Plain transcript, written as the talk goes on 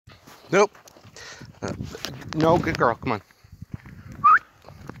Nope. No, good girl. Come on.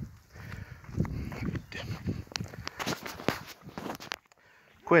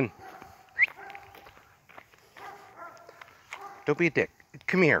 Quinn. Don't be a dick.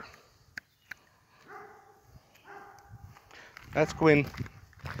 Come here. That's Quinn.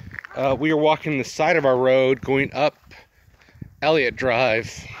 We are walking the side of our road going up Elliott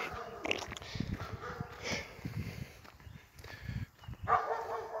Drive.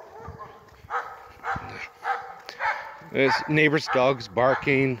 There's neighbors' dogs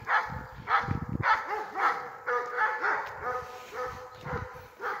barking.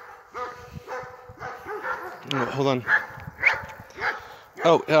 Oh, hold on.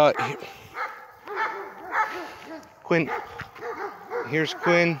 Oh, Quinn. Here's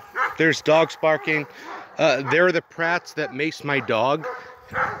Quinn. There's dogs barking. They're the Pratts that mace my dog.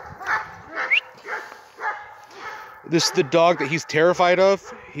 This is the dog that he's terrified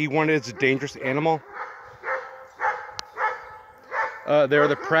of. He wanted it's a dangerous animal. There are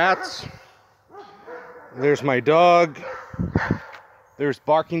the Pratts. There's my dog. There's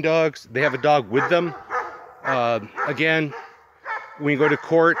barking dogs. They have a dog with them. Again, when you go to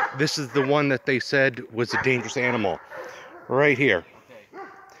court, this is the one that they said was a dangerous animal. Right here. Okay.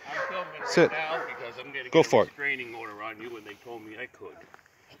 I'm filming Sit. right now because I'm going to Go get a for it. restraining order on you when they told me I could.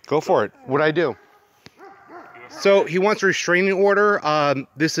 Go for it. What'd I do? So he wants a restraining order.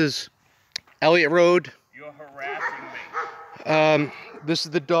 This is Elliott Road. You're harassing me. This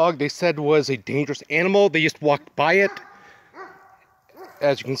is the dog they said was a dangerous animal. They just walked by it.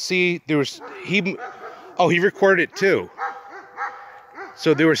 As you can see, there was he recorded it too.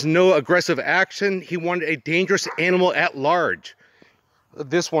 So there was no aggressive action. He wanted a dangerous animal at large.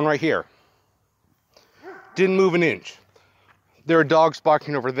 This one right here. Didn't move an inch. There are dogs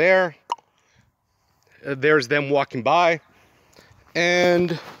barking over there. There's them walking by.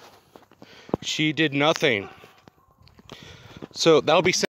 And she did nothing. So that'll be